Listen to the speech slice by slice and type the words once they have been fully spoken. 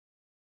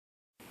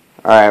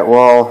Alright,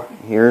 well,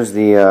 here's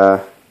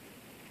the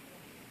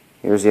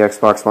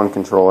Xbox One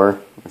controller,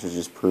 which is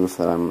just proof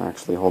that I'm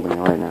actually holding it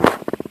right now.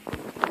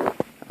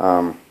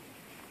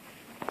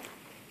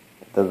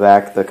 The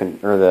back,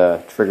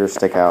 the triggers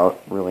stick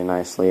out really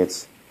nicely.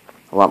 It's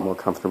a lot more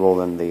comfortable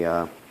than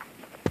the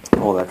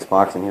old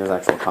Xbox, and here's the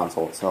actual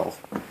console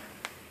itself.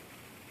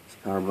 It's a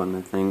power button,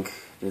 I think,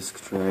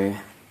 disc tray,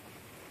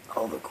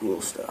 all the cool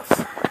stuff.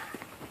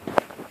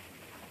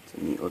 It's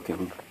a neat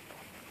looking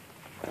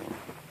thing.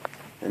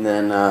 And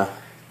then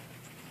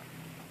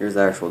here's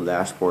the actual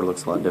dashboard. It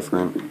looks a lot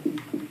different.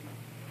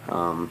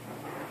 So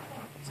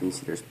you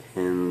see there's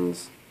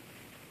pins,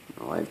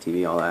 live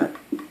TV, all that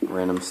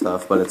random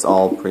stuff, but it's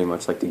all pretty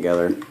much like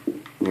together.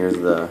 And here's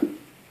the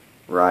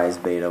Rise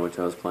beta, which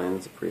I was playing.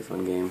 It's a pretty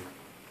fun game.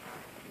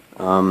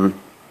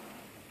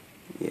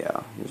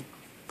 Yeah, here's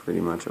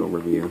pretty much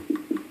overview.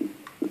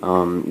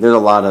 There's a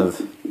lot of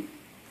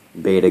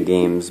beta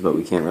games, but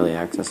we can't really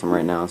access them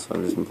right now, so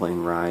I've just been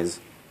playing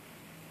Rise.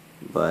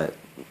 But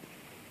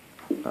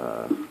hold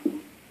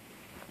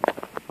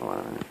on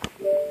a minute.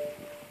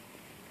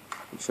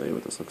 I'll show you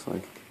what this looks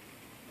like.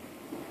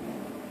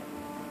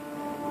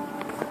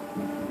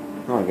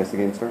 Oh, I guess the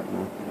game's starting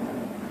now.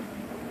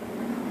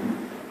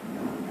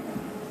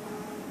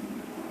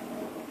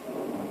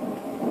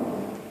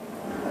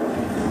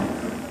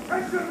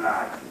 Attention,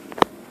 lads!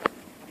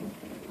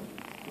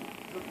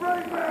 The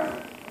brave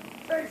man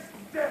tastes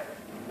death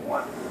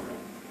once.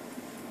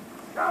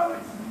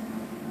 Cowards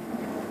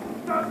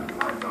doesn't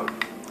fight.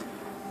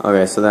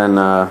 Okay, so then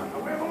We've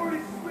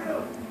already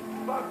spilled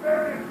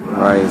barbarian blood. I've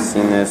already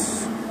seen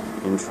this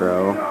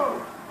intro,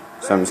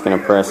 so I'm just gonna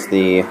press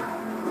the.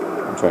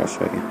 I'll try to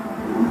show you.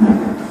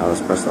 I'll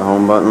just press the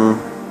home button.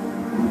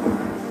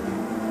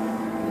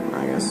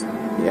 I guess,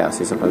 yeah.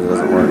 See, sometimes it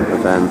doesn't work,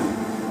 but then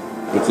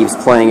it keeps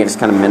playing. It just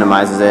kind of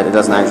minimizes it. It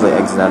doesn't actually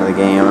exit out of the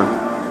game.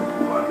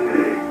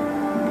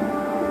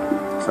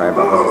 Sorry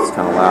about this. It's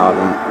kind of loud.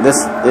 And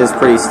this is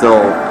pretty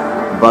still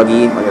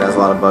buggy. Like it has a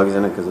lot of bugs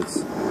in it because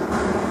it's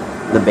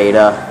the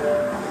beta.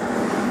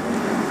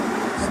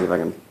 Let's see if I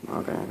can.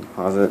 Okay, I can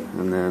pause it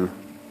and then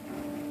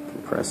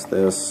press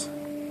this.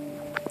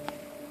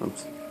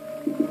 Oops.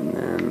 And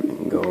then you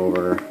can go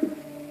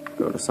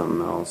to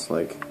something else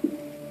like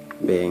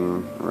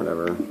Bing or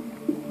whatever.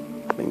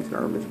 Bing's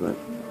garbage, but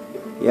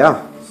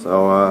yeah.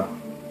 So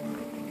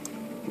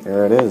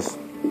there it is.